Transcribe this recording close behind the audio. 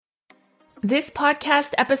This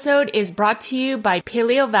podcast episode is brought to you by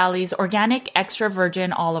Paleo Valley's organic extra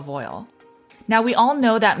virgin olive oil. Now, we all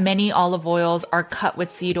know that many olive oils are cut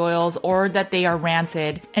with seed oils or that they are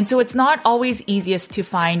rancid, and so it's not always easiest to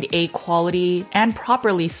find a quality and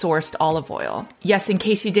properly sourced olive oil. Yes, in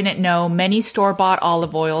case you didn't know, many store-bought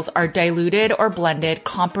olive oils are diluted or blended,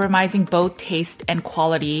 compromising both taste and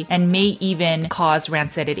quality, and may even cause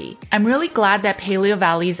rancidity. I'm really glad that Paleo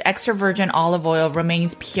Valley's extra virgin olive oil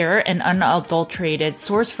remains pure and unadulterated,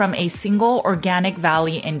 sourced from a single organic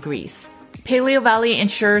valley in Greece. Paleo Valley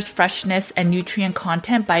ensures freshness and nutrient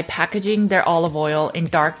content by packaging their olive oil in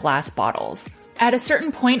dark glass bottles. At a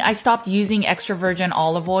certain point, I stopped using extra virgin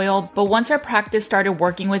olive oil, but once our practice started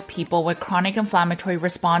working with people with chronic inflammatory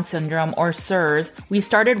response syndrome or CIRS, we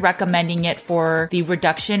started recommending it for the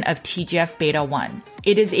reduction of TGF-beta1.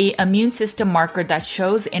 It is an immune system marker that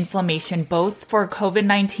shows inflammation both for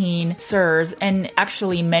COVID-19, CIRS, and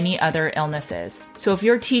actually many other illnesses. So if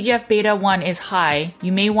your TGF-beta1 is high,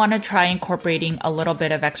 you may want to try incorporating a little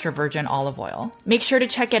bit of extra virgin olive oil. Make sure to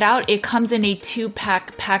check it out. It comes in a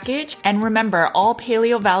 2-pack package. And remember, all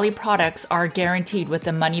Paleo Valley products are guaranteed with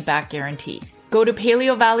a money-back guarantee. Go to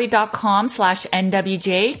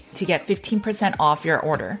paleovalley.com/NWJ to get 15% off your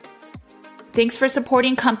order. Thanks for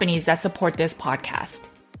supporting companies that support this podcast.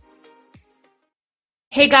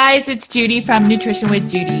 Hey guys, it's Judy from Nutrition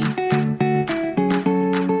with Judy.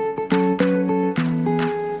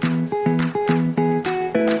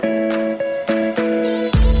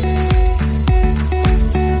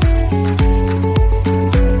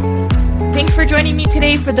 Thanks for joining me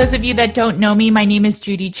today. For those of you that don't know me, my name is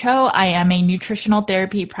Judy Cho. I am a nutritional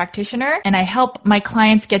therapy practitioner, and I help my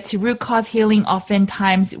clients get to root cause healing,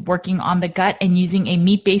 oftentimes working on the gut and using a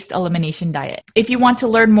meat-based elimination diet. If you want to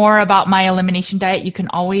learn more about my elimination diet, you can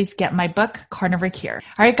always get my book, Carnivore Cure.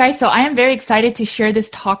 All right, guys, so I am very excited to share this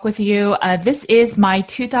talk with you. This is my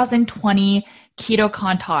 2020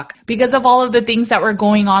 KetoCon talk. Because of all of the things that were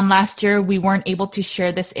going on last year, we weren't able to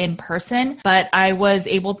share this in person, but I was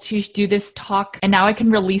able to do this talk and now I can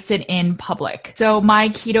release it in public. So my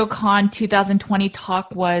KetoCon 2020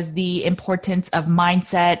 talk was the importance of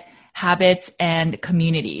mindset, habits, and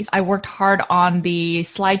communities. I worked hard on the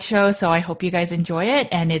slideshow, so I hope you guys enjoy it.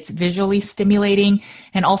 And it's visually stimulating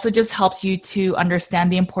and also just helps you to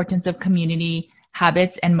understand the importance of community,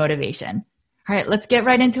 habits, and motivation. All right, let's get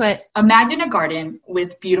right into it. Imagine a garden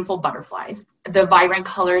with beautiful butterflies, the vibrant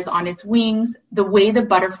colors on its wings, the way the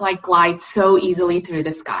butterfly glides so easily through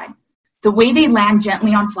the sky, the way they land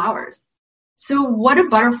gently on flowers. So what do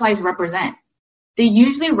butterflies represent? They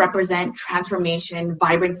usually represent transformation,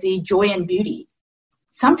 vibrancy, joy, and beauty.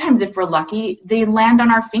 Sometimes, if we're lucky, they land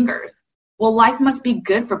on our fingers. Well, life must be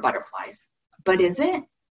good for butterflies. But is it?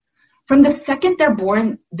 From the second they're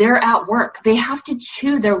born, they're at work. They have to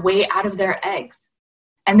chew their way out of their eggs.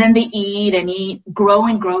 And then they eat and eat, grow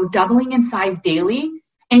and grow, doubling in size daily,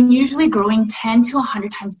 and usually growing 10 to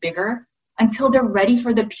 100 times bigger until they're ready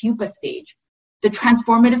for the pupa stage, the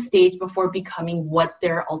transformative stage before becoming what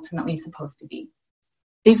they're ultimately supposed to be.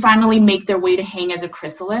 They finally make their way to hang as a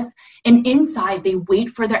chrysalis, and inside they wait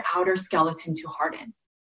for their outer skeleton to harden.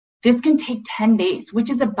 This can take 10 days, which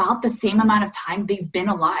is about the same amount of time they've been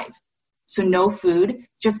alive. So no food,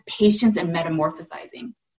 just patience and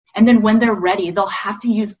metamorphosizing. And then when they're ready, they'll have to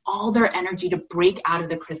use all their energy to break out of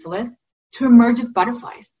the chrysalis to emerge as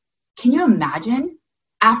butterflies. Can you imagine?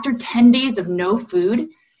 After 10 days of no food,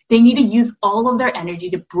 they need to use all of their energy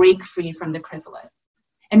to break free from the chrysalis.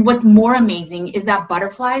 And what's more amazing is that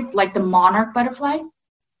butterflies, like the monarch butterfly,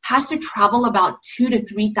 has to travel about 2,000 to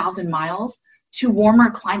 3,000 miles to warmer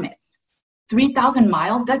climates. 3,000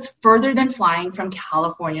 miles, that's further than flying from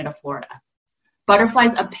California to Florida.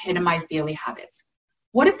 Butterflies epitomize daily habits.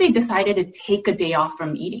 What if they decided to take a day off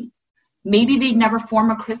from eating? Maybe they'd never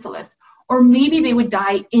form a chrysalis, or maybe they would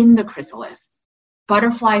die in the chrysalis.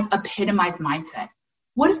 Butterflies epitomize mindset.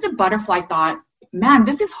 What if the butterfly thought, man,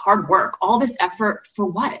 this is hard work, all this effort for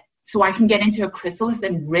what? So I can get into a chrysalis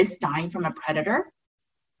and risk dying from a predator?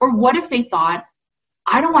 Or what if they thought,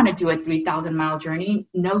 I don't want to do a 3,000-mile journey,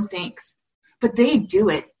 no thanks. But they do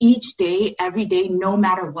it each day, every day, no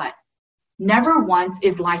matter what. Never once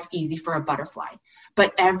is life easy for a butterfly,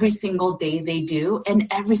 but every single day they do, and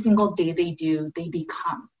every single day they do, they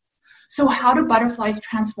become. So how do butterflies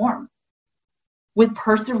transform? With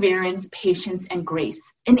perseverance, patience, and grace.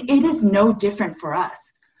 And it is no different for us.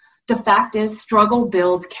 The fact is, struggle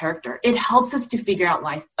builds character. It helps us to figure out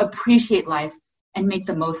life, appreciate life, and make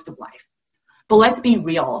the most of life. But let's be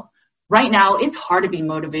real. Right now, it's hard to be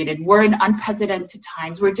motivated. We're in unprecedented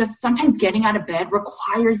times where just sometimes getting out of bed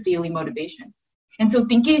requires daily motivation. And so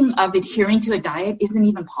thinking of adhering to a diet isn't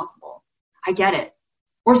even possible. I get it.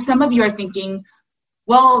 Or some of you are thinking,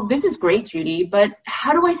 well, this is great, Judy, but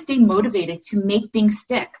how do I stay motivated to make things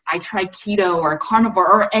stick? I tried keto or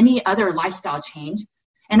carnivore or any other lifestyle change,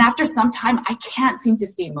 and after some time, I can't seem to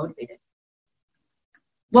stay motivated.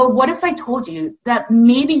 Well, what if I told you that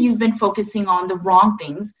maybe you've been focusing on the wrong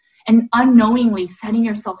things and unknowingly setting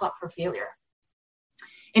yourself up for failure?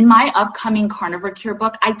 In my upcoming Carnivore Cure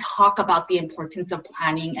book, I talk about the importance of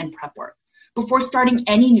planning and prep work before starting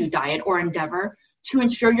any new diet or endeavor to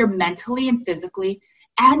ensure you're mentally and physically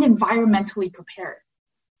and environmentally prepared.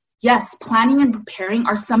 Yes, planning and preparing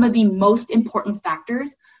are some of the most important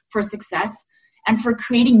factors for success and for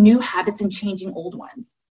creating new habits and changing old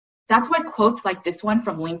ones. That's why quotes like this one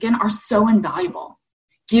from Lincoln are so invaluable.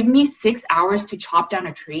 Give me 6 hours to chop down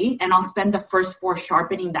a tree and I'll spend the first 4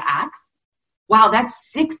 sharpening the axe. Wow,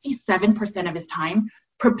 that's 67% of his time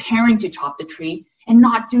preparing to chop the tree and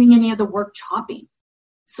not doing any of the work chopping.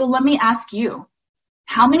 So let me ask you,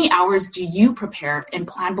 how many hours do you prepare and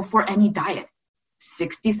plan before any diet?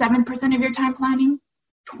 67% of your time planning?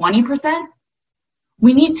 20%?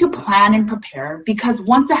 We need to plan and prepare because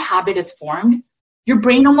once a habit is formed, your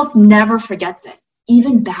brain almost never forgets it,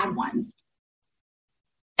 even bad ones.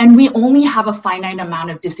 And we only have a finite amount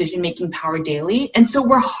of decision-making power daily, and so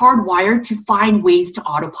we're hardwired to find ways to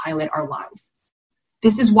autopilot our lives.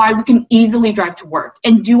 This is why we can easily drive to work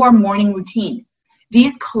and do our morning routine.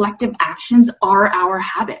 These collective actions are our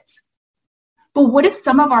habits. But what if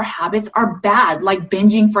some of our habits are bad, like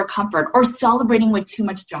binging for comfort or celebrating with too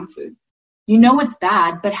much junk food? You know it's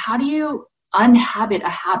bad, but how do you unhabit a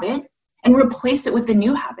habit and replace it with a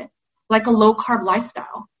new habit, like a low-carb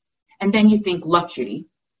lifestyle? And then you think, look, Judy,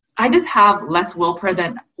 I just have less willpower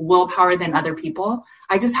than other people.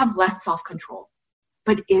 I just have less self-control.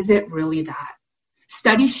 But is it really that?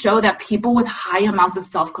 Studies show that people with high amounts of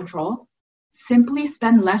self-control simply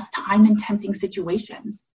spend less time in tempting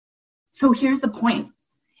situations. So here's the point.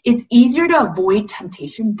 It's easier to avoid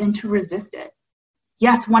temptation than to resist it.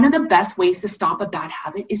 Yes, one of the best ways to stop a bad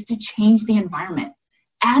habit is to change the environment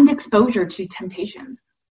and exposure to temptations.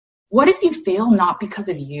 What if you fail not because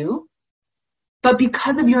of you, but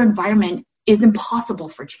because of your environment is impossible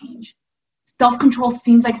for change? Self-control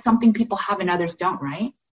seems like something people have and others don't,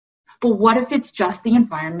 right? But what if it's just the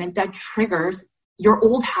environment that triggers your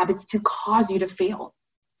old habits to cause you to fail?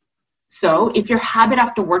 So if your habit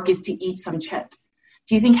after work is to eat some chips,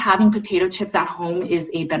 do you think having potato chips at home is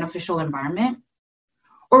a beneficial environment?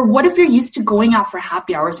 Or what if you're used to going out for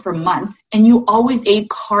happy hours for months and you always ate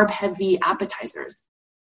carb-heavy appetizers?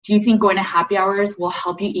 Do you think going to happy hours will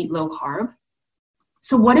help you eat low carb?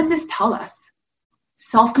 So what does this tell us?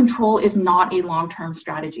 Self-control is not a long-term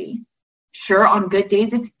strategy. Sure, on good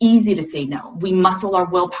days, it's easy to say no. We muscle our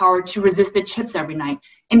willpower to resist the chips every night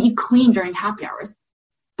and eat clean during happy hours.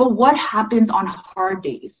 But what happens on hard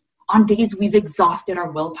days, on days we've exhausted our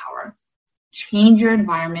willpower? Change your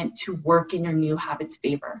environment to work in your new habit's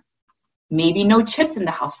favor. Maybe no chips in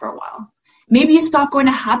the house for a while. Maybe you stop going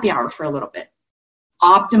to happy hour for a little bit.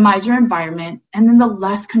 Optimize your environment, and then the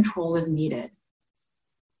less control is needed.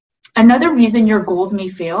 Another reason your goals may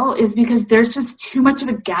fail is because there's just too much of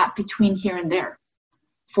a gap between here and there.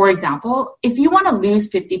 For example, if you want to lose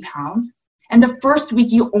 50 pounds and the first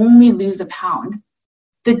week you only lose a pound,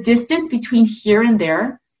 the distance between here and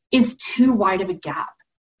there is too wide of a gap.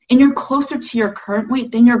 And you're closer to your current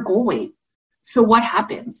weight than your goal weight. So what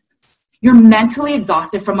happens? You're mentally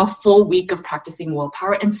exhausted from a full week of practicing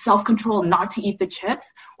willpower and self-control not to eat the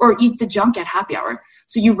chips or eat the junk at happy hour.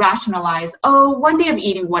 So you rationalize, oh, one day of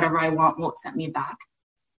eating whatever I want won't set me back.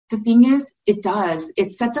 The thing is, it does.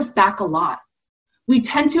 It sets us back a lot. We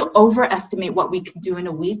tend to overestimate what we can do in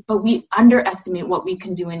a week, but we underestimate what we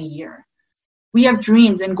can do in a year. We have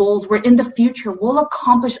dreams and goals where in the future we'll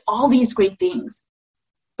accomplish all these great things.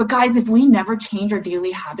 But guys, if we never change our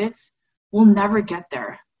daily habits, we'll never get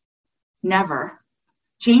there. Never.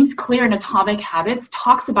 James Clear in Atomic Habits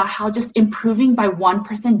talks about how just improving by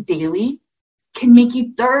 1% daily can make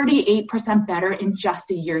you 38% better in just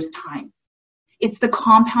a year's time. It's the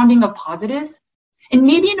compounding of positives. And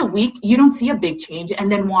maybe in a week, you don't see a big change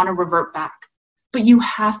and then want to revert back. But you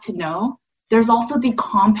have to know there's also the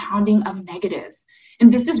compounding of negatives.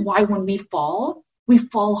 And this is why when we fall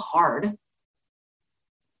hard.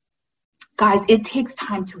 Guys, it takes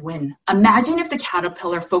time to win. Imagine if the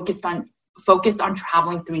caterpillar focused on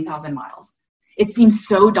traveling 3,000 miles. It seems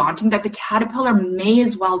so daunting that the caterpillar may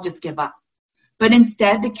as well just give up. But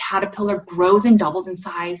instead, the caterpillar grows and doubles in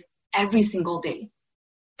size every single day.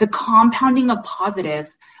 The compounding of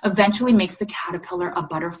positives eventually makes the caterpillar a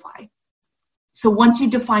butterfly. So once you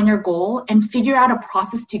define your goal and figure out a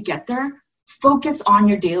process to get there, Focus on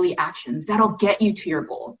your daily actions that'll get you to your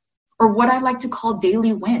goal, or what I like to call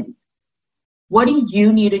daily wins. What do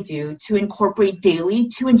you need to do to incorporate daily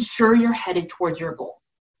to ensure you're headed towards your goal?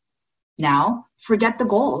 Now, forget the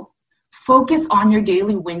goal. Focus on your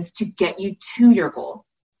daily wins to get you to your goal.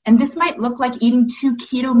 And this might look like eating 2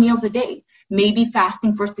 keto meals a day, maybe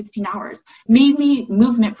fasting for 16 hours, maybe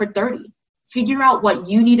movement for 30. Figure out what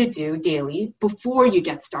you need to do daily before you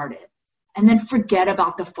get started. And then forget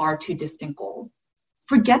about the far too distant goal.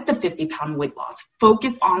 Forget the 50-pound weight loss.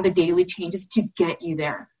 Focus on the daily changes to get you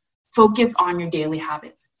there. Focus on your daily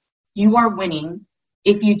habits. You are winning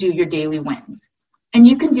if you do your daily wins. And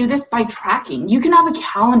you can do this by tracking. You can have a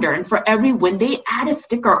calendar, and for every win day, add a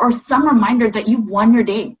sticker or some reminder that you've won your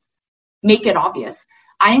day. Make it obvious.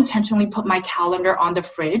 I intentionally put my calendar on the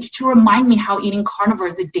fridge to remind me how eating carnivore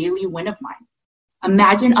is a daily win of mine.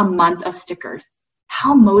 Imagine a month of stickers.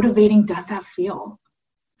 How motivating does that feel?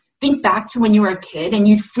 Think back to when you were a kid and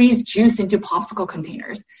you'd freeze juice into popsicle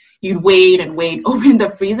containers. You'd wait and wait, open the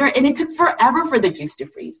freezer, and it took forever for the juice to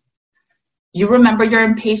freeze. You remember your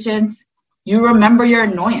impatience. You remember your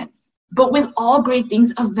annoyance. But with all great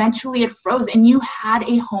things, eventually it froze and you had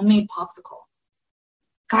a homemade popsicle.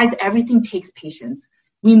 Guys, everything takes patience.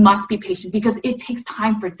 We must be patient because it takes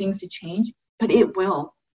time for things to change, but it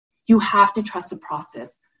will. You have to trust the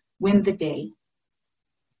process. Win the day.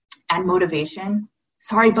 And motivation.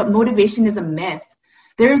 Sorry, but motivation is a myth.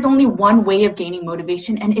 There is only one way of gaining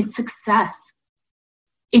motivation, and it's success.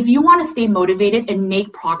 If you want to stay motivated and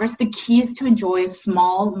make progress, the key is to enjoy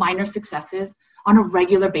small, minor successes on a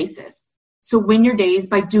regular basis. So win your days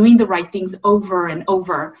by doing the right things over and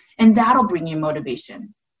over, and that'll bring you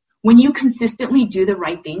motivation. When you consistently do the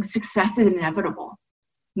right things, success is inevitable.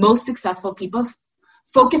 Most successful people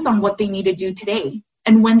focus on what they need to do today,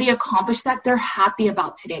 and when they accomplish that, they're happy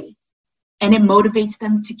about today, and it motivates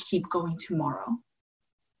them to keep going tomorrow.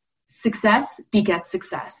 Success begets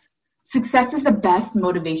success. Success is the best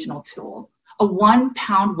motivational tool. A 1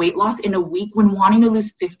 pound weight loss in a week when wanting to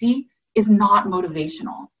lose 50 is not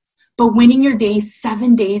motivational. But winning your days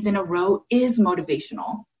 7 days in a row is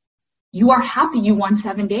motivational. You are happy you won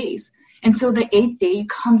 7 days. And so the 8th day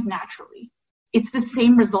comes naturally. It's the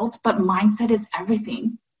same results, but mindset is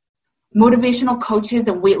everything. Motivational coaches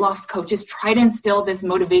and weight loss coaches try to instill this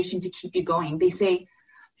motivation to keep you going. They say,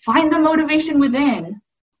 find the motivation within.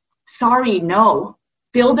 Sorry, no.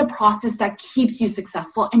 Build a process that keeps you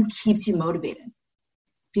successful and keeps you motivated,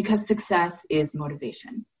 because success is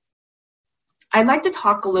motivation. I'd like to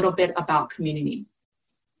talk a little bit about community.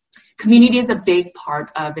 Community is a big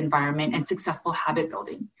part of environment and successful habit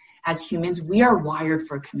building. As humans, we are wired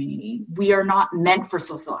for community. We are not meant for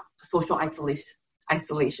social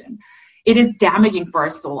isolation. It is damaging for our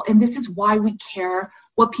soul, and this is why we care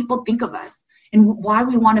what people think of us and why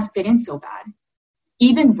we want to fit in so bad.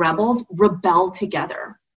 Even rebels rebel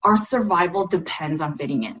together. Our survival depends on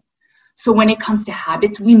fitting in. So when it comes to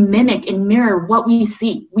habits, we mimic and mirror what we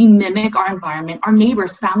see. We mimic our environment, our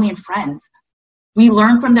neighbors, family, and friends. We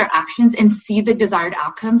learn from their actions and see the desired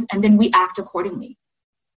outcomes, and then we act accordingly.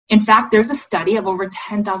 In fact, there's a study of over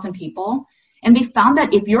 10,000 people, and they found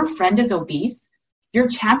that if your friend is obese, your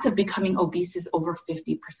chance of becoming obese is over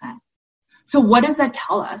 50%. So what does that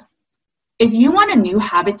tell us? If you want a new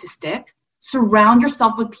habit to stick, surround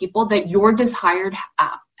yourself with people that your desired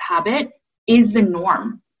habit is the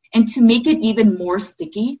norm. And to make it even more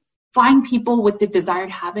sticky, find people with the desired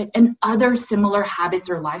habit and other similar habits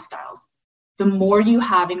or lifestyles. The more you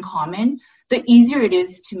have in common, the easier it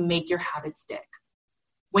is to make your habit stick.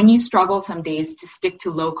 When you struggle some days to stick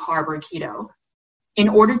to low carb or keto, in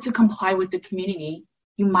order to comply with the community,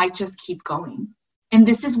 you might just keep going. And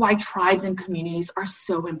this is why tribes and communities are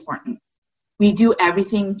so important. We do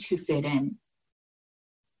everything to fit in.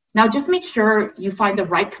 Now, just make sure you find the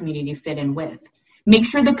right community to fit in with. Make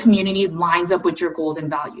sure the community lines up with your goals and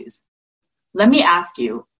values. Let me ask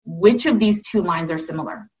you, which of these 2 lines are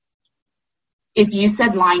similar? If you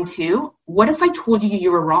said line 2, what if I told you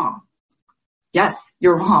you were wrong? Yes,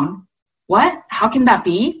 you're wrong. What? How can that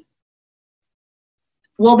be?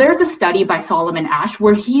 Well, there's a study by Solomon Asch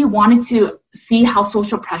where he wanted to see how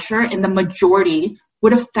social pressure in the majority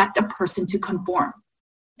would affect a person to conform.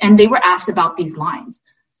 And they were asked about these lines.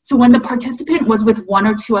 So when the participant was with 1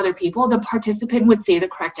 or 2 other people, the participant would say the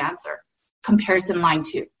correct answer. Comparison line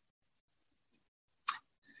 2.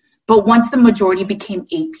 But once the majority became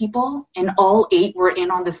 8 people and all 8 were in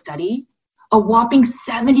on the study, a whopping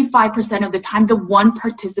 75% of the time, the one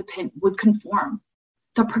participant would conform.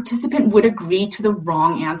 The participant would agree to the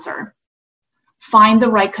wrong answer. Find the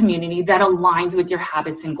right community that aligns with your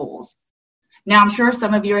habits and goals. Now, I'm sure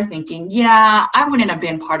some of you are thinking, yeah, I wouldn't have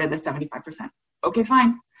been part of the 75%. Okay,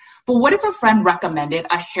 fine. But what if a friend recommended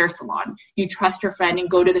a hair salon? You trust your friend and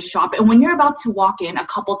go to the shop. And when you're about to walk in, a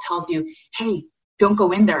couple tells you, hey, don't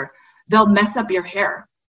go in there. They'll mess up your hair.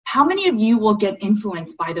 How many of you will get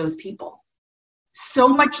influenced by those people? So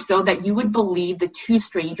much so that you would believe the two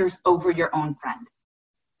strangers over your own friend.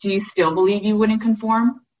 Do you still believe you wouldn't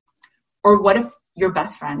conform? Or what if your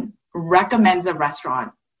best friend recommends a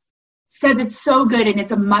restaurant, says it's so good and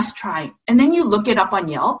it's a must try, and then you look it up on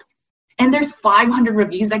Yelp and there's 500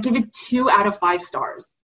 reviews that give it 2 out of 5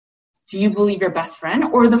 stars? Do you believe your best friend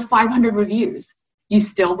or the 500 reviews? You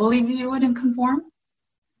still believe you wouldn't conform?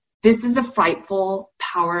 This is the frightful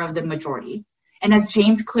power of the majority. And as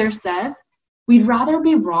James Clear says, we'd rather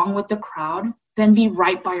be wrong with the crowd than be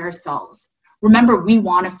right by ourselves. Remember, we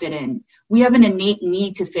want to fit in. We have an innate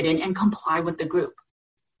need to fit in and comply with the group.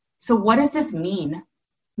 So what does this mean?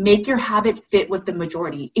 Make your habit fit with the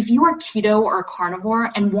majority. If you are keto or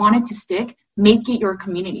carnivore and want it to stick, make it your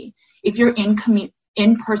community. If your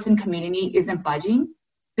in-person community isn't budging,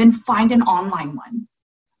 then find an online one.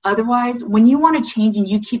 Otherwise, when you want to change and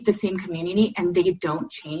you keep the same community and they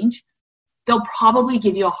don't change, they'll probably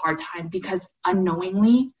give you a hard time because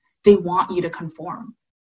unknowingly, they want you to conform.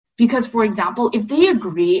 Because, for example, if they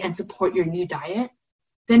agree and support your new diet,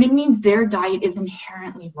 then it means their diet is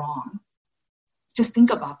inherently wrong. Just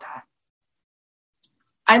think about that.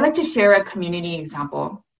 I'd like to share a community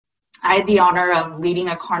example. I had the honor of leading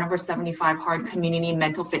a Carnivore 75 Hard Community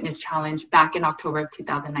Mental Fitness Challenge back in October of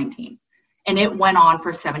 2019, and it went on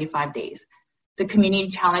for 75 days. The community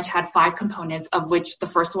challenge had 5 components, of which the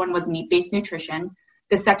first one was meat-based nutrition.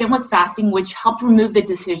 The second was fasting, which helped remove the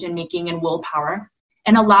decision-making and willpower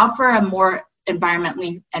and allowed for a more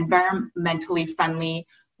environmentally friendly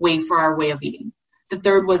way for our way of eating. The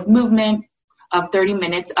third was movement of 30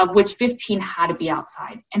 minutes, of which 15 had to be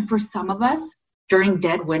outside. And for some of us, during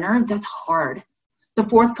dead winter, that's hard. The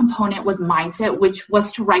fourth component was mindset, which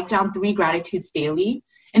was to write down 3 gratitudes daily.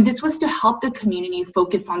 And this was to help the community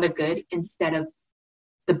focus on the good instead of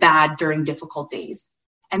the bad during difficult days.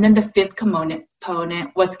 And then the fifth component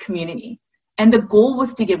was community. And the goal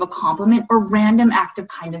was to give a compliment or random act of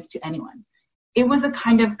kindness to anyone. It was a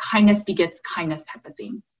kind of kindness begets kindness type of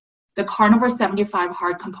thing. The Carnivore 75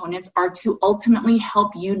 Hard components are to ultimately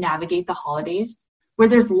help you navigate the holidays where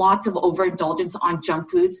there's lots of overindulgence on junk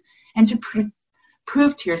foods and to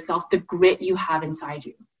prove to yourself the grit you have inside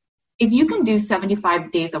you. If you can do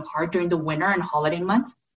 75 days of hard during the winter and holiday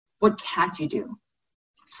months, what can't you do?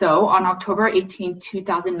 So on October 18,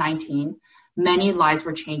 2019, many lives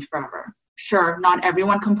were changed forever. Sure, not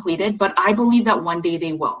everyone completed, but I believe that one day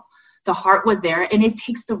they will. The heart was there, and it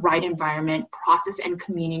takes the right environment, process, and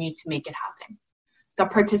community to make it happen. The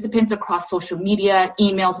participants across social media,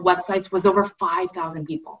 emails, websites was over 5,000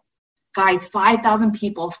 people. Guys, 5,000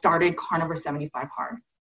 people started Carnivore 75 Hard.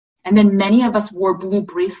 And then many of us wore blue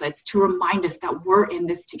bracelets to remind us that we're in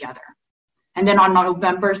this together. And then on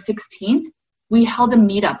November 16th, we held a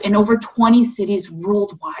meetup in over 20 cities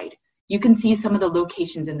worldwide. You can see some of the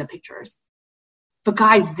locations in the pictures. But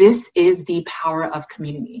guys, this is the power of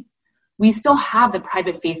community. We still have the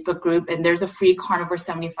private Facebook group, and there's a free Carnivore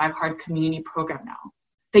 75 Hard community program now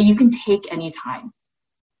that you can take anytime.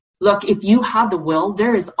 Look, if you have the will,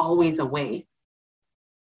 there is always a way.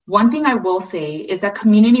 One thing I will say is that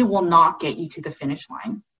community will not get you to the finish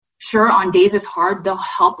line. Sure, on days it's hard, they'll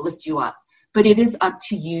help lift you up, but it is up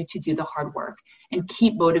to you to do the hard work and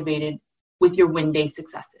keep motivated with your win day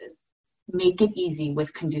successes. Make it easy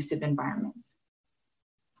with conducive environments.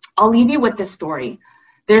 I'll leave you with this story.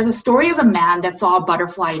 There's a story of a man that saw a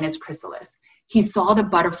butterfly in its chrysalis. He saw the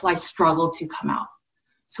butterfly struggle to come out.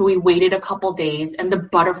 So he waited a couple days and the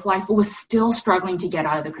butterfly was still struggling to get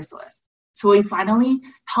out of the chrysalis. So he finally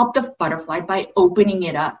helped the butterfly by opening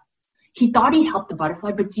it up. He thought he helped the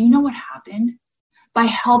butterfly, but do you know what happened? By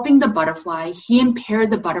helping the butterfly, he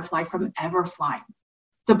impaired the butterfly from ever flying.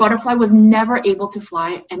 The butterfly was never able to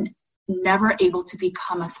fly and never able to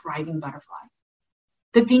become a thriving butterfly.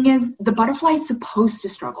 The thing is, the butterfly is supposed to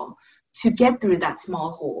struggle to get through that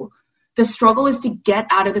small hole. The struggle is to get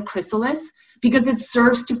out of the chrysalis because it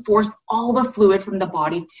serves to force all the fluid from the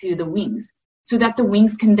body to the wings so that the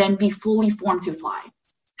wings can then be fully formed to fly.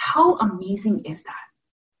 How amazing is that?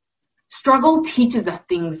 Struggle teaches us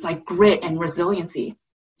things like grit and resiliency.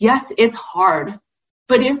 Yes, it's hard,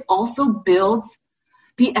 but it also builds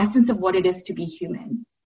the essence of what it is to be human.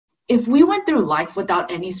 If we went through life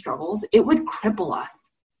without any struggles, it would cripple us.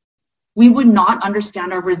 We would not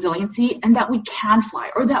understand our resiliency and that we can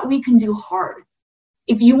fly or that we can do hard.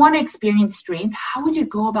 If you want to experience strength, how would you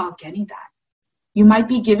go about getting that? You might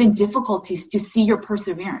be given difficulties to see your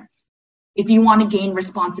perseverance. If you want to gain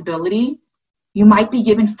responsibility, you might be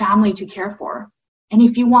given family to care for. And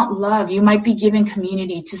if you want love, you might be given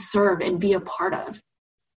community to serve and be a part of.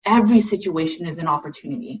 Every situation is an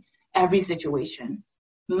opportunity. Every situation.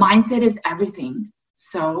 Mindset is everything.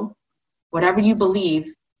 So whatever you believe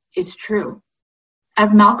is true.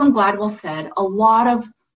 As Malcolm Gladwell said, a lot of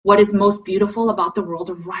what is most beautiful about the world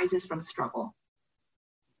arises from struggle.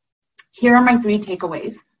 Here are my 3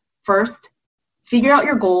 takeaways. First, figure out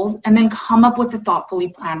your goals and then come up with a thoughtfully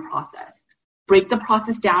planned process. Break the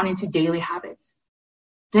process down into daily habits.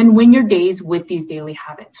 Then win your days with these daily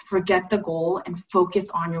habits. Forget the goal and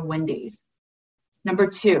focus on your win days. Number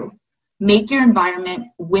 2, make your environment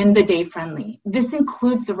win the day friendly. This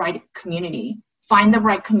includes the right community. Find the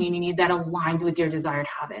right community that aligns with your desired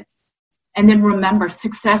habits. And then remember,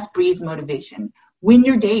 success breeds motivation. Win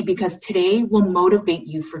your day because today will motivate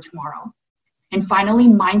you for tomorrow. And finally,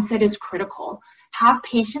 mindset is critical. Have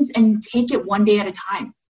patience and take it one day at a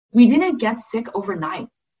time. We didn't get sick overnight.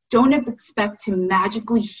 Don't expect to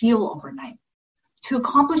magically heal overnight. To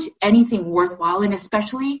accomplish anything worthwhile, and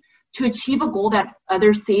especially to achieve a goal that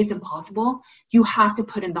others say is impossible, you have to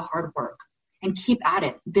put in the hard work and keep at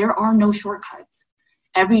it. There are no shortcuts.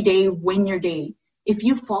 Every day, win your day. If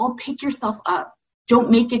you fall, pick yourself up.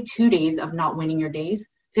 Don't make it 2 days of not winning your days.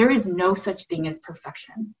 There is no such thing as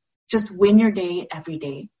perfection. Just win your day every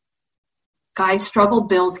day. Guys, struggle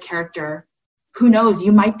builds character. Who knows,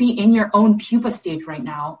 you might be in your own pupa stage right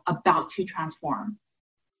now, about to transform.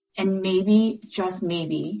 And maybe, just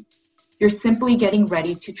maybe, you're simply getting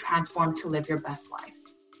ready to transform to live your best life.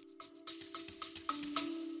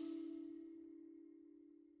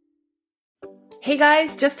 Hey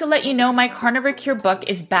guys, just to let you know, my Carnivore Cure book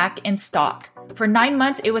is back in stock. For 9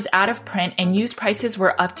 months, it was out of print and used prices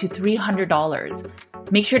were up to $300.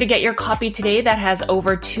 Make sure to get your copy today that has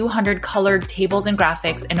over 200 colored tables and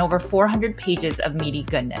graphics and over 400 pages of meaty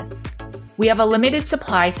goodness. We have a limited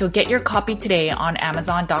supply, so get your copy today on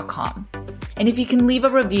Amazon.com. And if you can leave a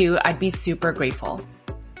review, I'd be super grateful.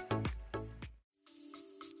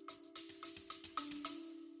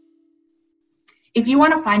 If you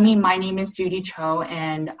want to find me, my name is Judy Cho,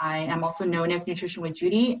 and I am also known as Nutrition with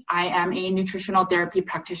Judy. I am a nutritional therapy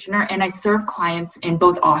practitioner, and I serve clients in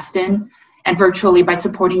both Austin and virtually by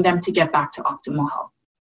supporting them to get back to optimal health.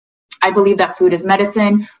 I believe that food is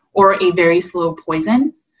medicine or a very slow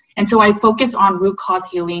poison. And so I focus on root cause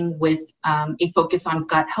healing with a focus on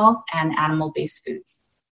gut health and animal-based foods.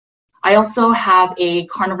 I also have a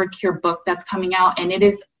Carnivore Cure book that's coming out, and it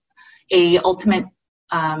is a ultimate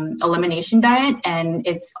elimination diet, and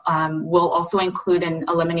it's will also include an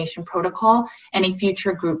elimination protocol and a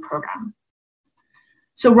future group program.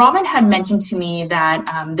 So Robin had mentioned to me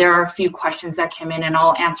that there are a few questions that came in, and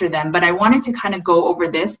I'll answer them, but I wanted to kind of go over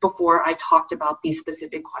this before I talked about these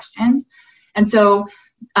specific questions. And so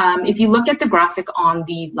if you look at the graphic on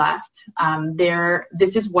the left,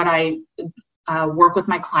 this is what I work with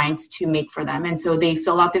my clients to make for them. And so they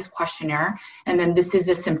fill out this questionnaire, and then this is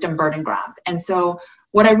a symptom burden graph. And so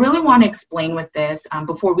what I really want to explain with this,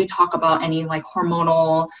 before we talk about any like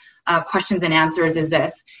hormonal questions and answers, is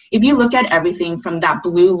this. If you look at everything from that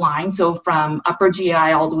blue line, so from upper GI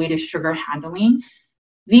all the way to sugar handling,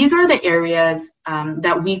 these are the areas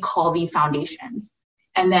that we call the foundations.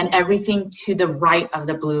 And then everything to the right of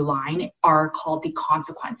the blue line are called the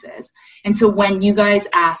consequences. And so when you guys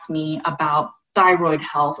ask me about thyroid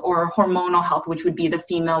health or hormonal health, which would be the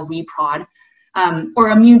female reprod, or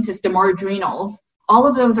immune system or adrenals, all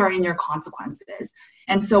of those are in your consequences.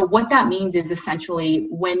 And so what that means is essentially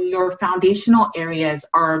when your foundational areas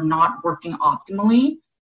are not working optimally,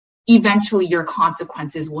 eventually your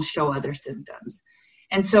consequences will show other symptoms.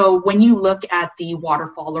 And so when you look at the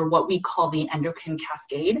waterfall, or what we call the endocrine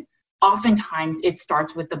cascade, oftentimes it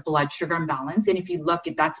starts with the blood sugar imbalance. And if you look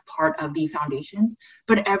at, that's part of the foundations,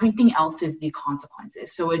 but everything else is the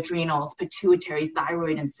consequences. So adrenals, pituitary,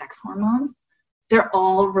 thyroid, and sex hormones, they're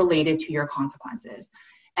all related to your consequences.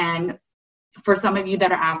 And for some of you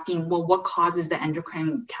that are asking, well, what causes the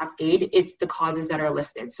endocrine cascade? It's the causes that are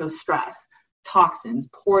listed. So stress, toxins,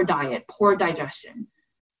 poor diet, poor digestion.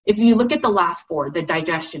 If you look at the last four, the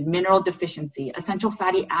digestion, mineral deficiency, essential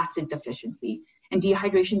fatty acid deficiency, and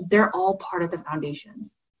dehydration, they're all part of the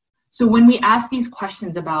foundations. So when we ask these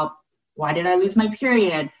questions about why did I lose my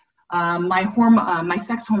period, my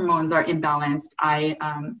sex hormones are imbalanced,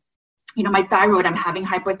 my thyroid, I'm having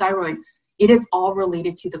hypothyroid, it is all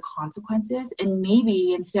related to the consequences. And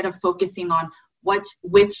maybe instead of focusing on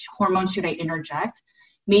which hormone should I interject,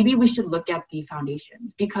 maybe we should look at the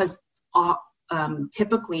foundations, because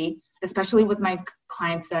typically especially with my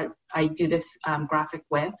clients that I do this graphic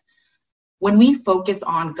with, when we focus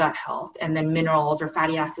on gut health and then minerals or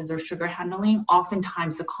fatty acids or sugar handling,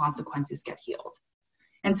 oftentimes the consequences get healed.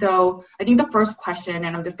 And so I think the first question,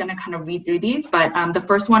 and I'm just going to kind of read through these, but the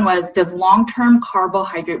first one was, does long-term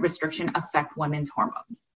carbohydrate restriction affect women's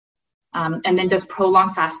hormones? And then does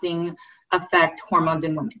prolonged fasting affect hormones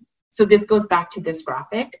in women? So this goes back to this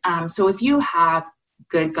graphic. So if you have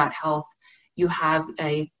good gut health, you have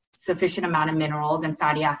a sufficient amount of minerals and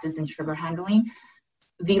fatty acids and sugar handling,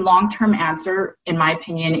 the long-term answer, in my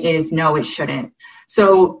opinion, is no, it shouldn't.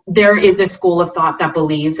 So there is a school of thought that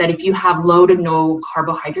believes that if you have low to no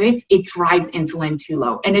carbohydrates, it drives insulin too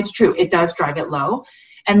low. And it's true, it does drive it low.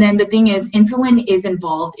 And then the thing is, insulin is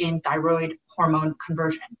involved in thyroid hormone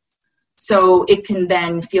conversion. So it can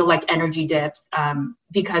then feel like energy dips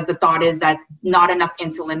because the thought is that not enough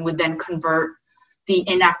insulin would then convert the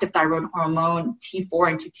inactive thyroid hormone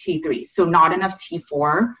T4 into T3. So not enough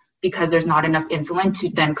T4 because there's not enough insulin to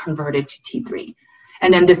then convert it to T3.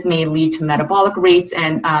 And then this may lead to metabolic rates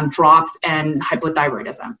and drops and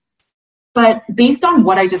hypothyroidism. But based on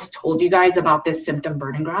what I just told you guys about this symptom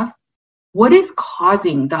burden graph, what is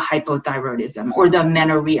causing the hypothyroidism or the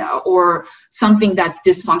amenorrhea or something that's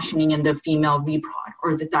dysfunctioning in the female reprod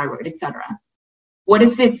or the thyroid, etc.? What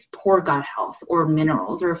if it's poor gut health or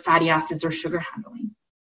minerals or fatty acids or sugar handling?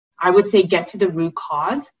 I would say get to the root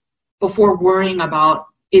cause before worrying about,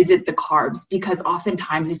 is it the carbs? Because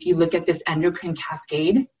oftentimes if you look at this endocrine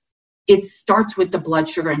cascade, it starts with the blood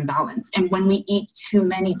sugar imbalance. And when we eat too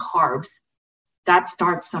many carbs, that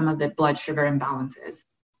starts some of the blood sugar imbalances.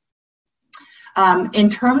 In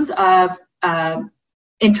terms of the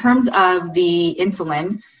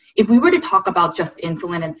insulin, if we were to talk about just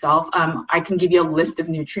insulin itself, I can give you a list of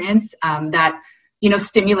nutrients that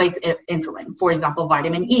stimulates insulin. For example,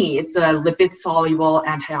 vitamin E. It's a lipid-soluble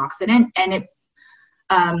antioxidant, and it's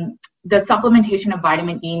the supplementation of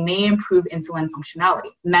vitamin E may improve insulin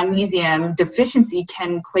functionality. Magnesium deficiency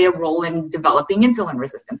can play a role in developing insulin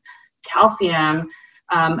resistance. Calcium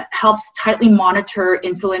helps tightly monitor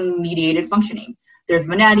insulin-mediated functioning. There's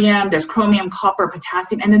vanadium, there's chromium, copper,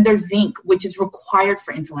 potassium, and then there's zinc, which is required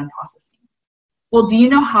for insulin processing. Well, do you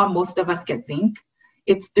know how most of us get zinc?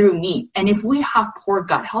 It's through meat. And if we have poor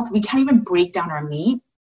gut health, we can't even break down our meat,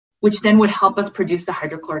 which then would help us produce the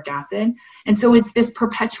hydrochloric acid. And so it's this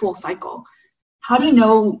perpetual cycle. How do you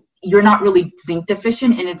know you're not really zinc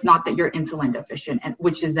deficient and it's not that you're insulin deficient, and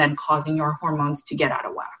which is then causing your hormones to get out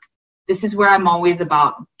of whack? This is where I'm always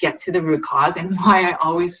about get to the root cause and why I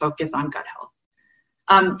always focus on gut health.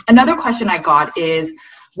 Another question I got is,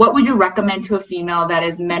 what would you recommend to a female that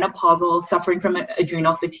is menopausal, suffering from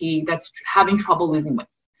adrenal fatigue, that's having trouble losing weight?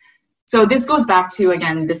 So this goes back to,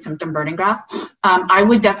 again, the symptom burden graph. I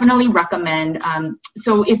would definitely recommend,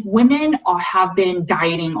 so if women have been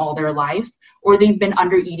dieting all their life, or they've been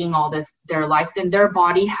under eating all their life, then their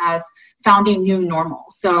body has found a new normal.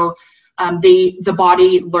 So the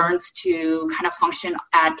body learns to kind of function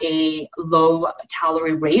at a low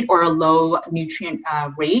calorie rate or a low nutrient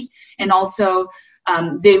rate. And also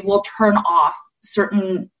they will turn off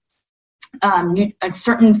certain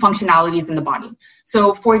functionalities in the body.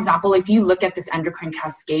 So for example, if you look at this endocrine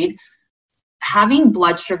cascade, having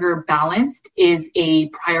blood sugar balanced is a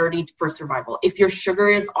priority for survival. If your sugar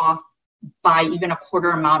is off by even a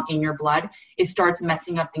quarter amount in your blood, it starts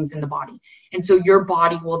messing up things in the body. And so your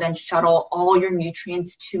body will then shuttle all your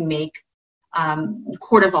nutrients to make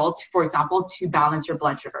cortisol, for example, to balance your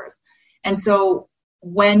blood sugars. And so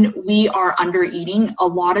when we are under eating, a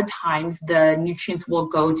lot of times the nutrients will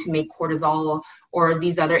go to make cortisol or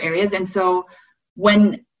these other areas. And so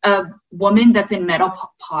when a woman that's in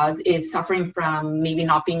menopause is suffering from maybe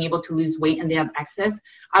not being able to lose weight and they have excess,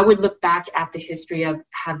 I would look back at the history of,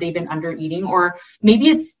 have they been under eating? Or maybe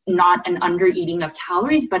it's not an under eating of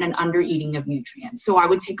calories, but an under eating of nutrients. So I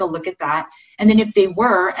would take a look at that. And then if they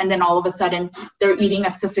were, and then all of a sudden they're eating a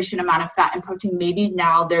sufficient amount of fat and protein, maybe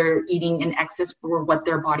now they're eating in excess for what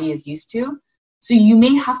their body is used to. So you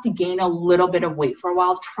may have to gain a little bit of weight for a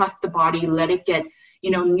while, trust the body, let it get,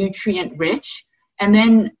 nutrient rich. And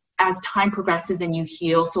then as time progresses and you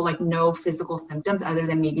heal, so like no physical symptoms other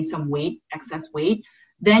than maybe some weight, excess weight,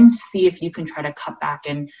 then see if you can try to cut back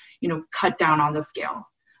and, cut down on the scale.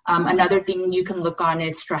 Another thing you can look on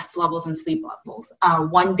is stress levels and sleep levels.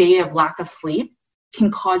 1 day of lack of sleep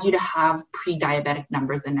can cause you to have pre-diabetic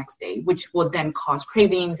numbers the next day, which will then cause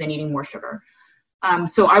cravings and eating more sugar.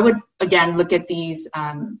 So I would, again, look at these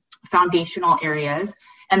foundational areas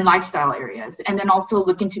and lifestyle areas, and then also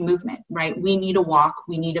look into movement, right? We need to walk,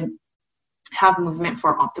 we need to have movement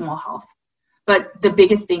for optimal health. But the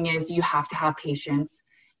biggest thing is you have to have patience.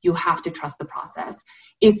 You have to trust the process.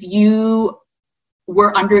 If you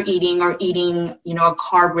were under eating or eating, a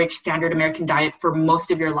carb-rich standard American diet for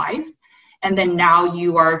most of your life, and then now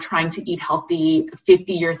you are trying to eat healthy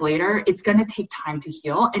 50 years later, it's going to take time to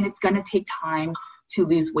heal, and it's going to take time to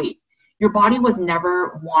lose weight. Your body was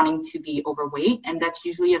never wanting to be overweight, and that's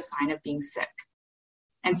usually a sign of being sick.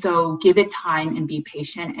 And so give it time and be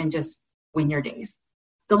patient and just win your days.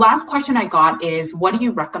 The last question I got is, what do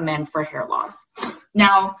you recommend for hair loss?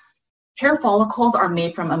 Now, hair follicles are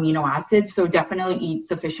made from amino acids, so definitely eat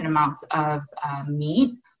sufficient amounts of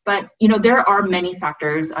meat. But, there are many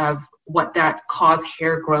factors of what that cause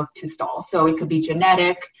hair growth to stall. So it could be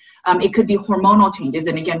genetic, it could be hormonal changes.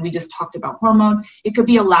 And again, we just talked about hormones. It could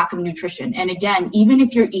be a lack of nutrition. And again, even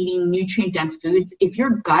if you're eating nutrient-dense foods, if your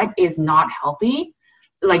gut is not healthy,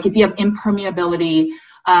 like if you have permeability,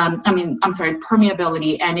 and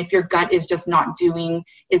if your gut is just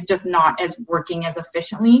not as working as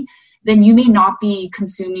efficiently, then you may not be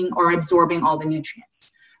consuming or absorbing all the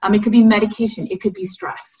nutrients. It could be medication. It could be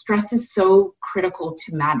stress. Stress is so critical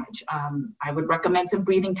to manage. I would recommend some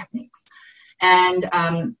breathing techniques. And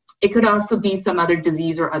it could also be some other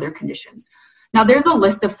disease or other conditions. Now, there's a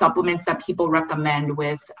list of supplements that people recommend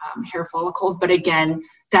with hair follicles, but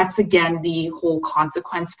that's the whole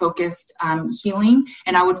consequence-focused healing,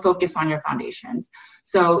 and I would focus on your foundations.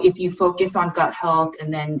 So if you focus on gut health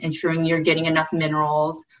and then ensuring you're getting enough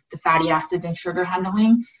minerals, the fatty acids and sugar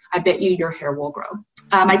handling, I bet you your hair will grow.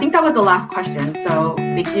 I think that was the last question, so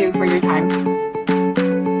thank you for your time.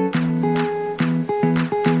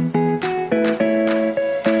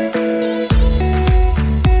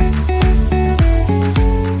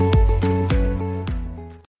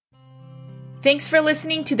 Thanks for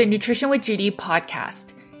listening to the Nutrition with Judy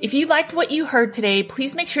podcast. If you liked what you heard today,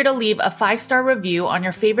 please make sure to leave a 5-star review on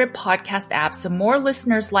your favorite podcast app so more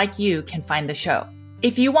listeners like you can find the show.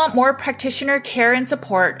 If you want more practitioner care and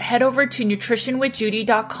support, head over to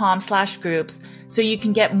nutritionwithjudy.com/groups so you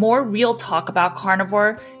can get more real talk about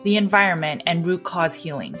carnivore, the environment, and root cause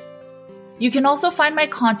healing. You can also find my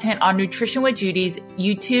content on Nutrition with Judy's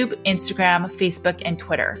YouTube, Instagram, Facebook, and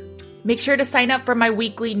Twitter. Make sure to sign up for my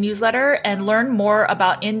weekly newsletter and learn more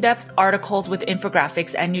about in-depth articles with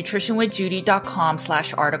infographics at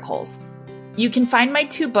nutritionwithjudy.com/articles. You can find my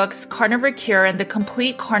 2 books, Carnivore Cure and The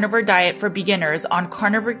Complete Carnivore Diet for Beginners, on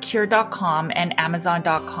carnivorecure.com and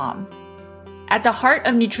amazon.com. At the heart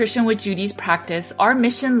of Nutrition with Judy's practice, our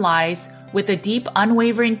mission lies with a deep,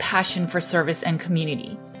 unwavering passion for service and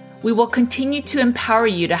community. We will continue to empower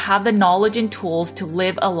you to have the knowledge and tools to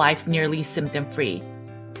live a life nearly symptom-free,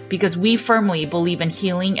 because we firmly believe in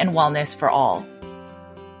healing and wellness for all.